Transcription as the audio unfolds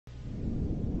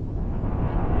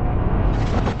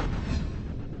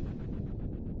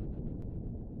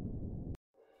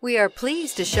We are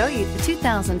pleased to show you the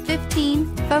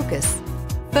 2015 Focus.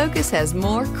 Focus has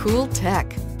more cool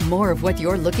tech, more of what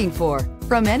you're looking for.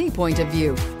 From any point of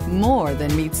view, more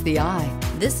than meets the eye.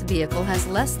 This vehicle has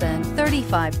less than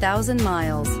 35,000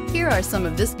 miles. Here are some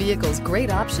of this vehicle's great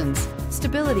options: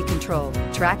 stability control,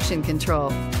 traction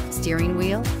control, steering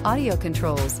wheel audio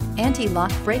controls,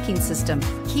 anti-lock braking system,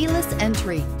 keyless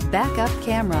entry, backup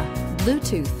camera,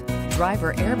 Bluetooth,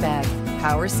 driver airbag,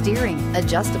 power steering,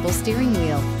 adjustable steering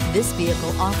wheel. This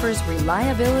vehicle offers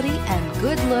reliability and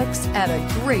good looks at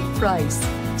a great price.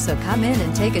 So come in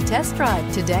and take a test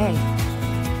drive today.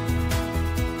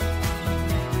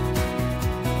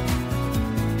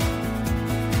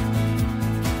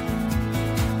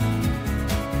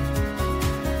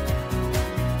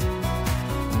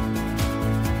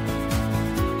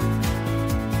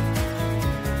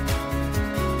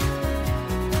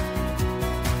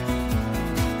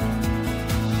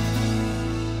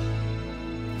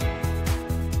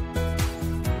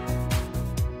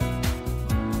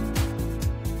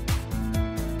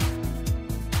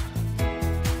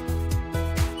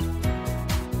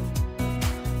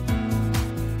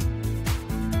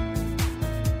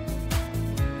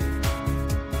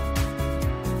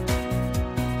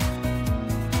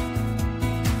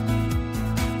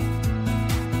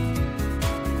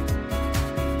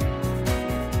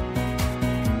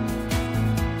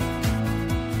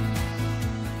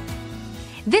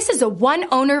 This is a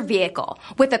one-owner vehicle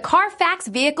with a Carfax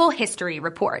Vehicle History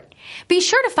Report. Be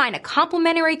sure to find a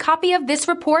complimentary copy of this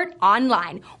report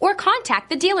online or contact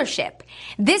the dealership.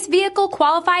 This vehicle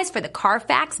qualifies for the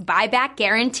Carfax Buyback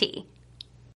Guarantee.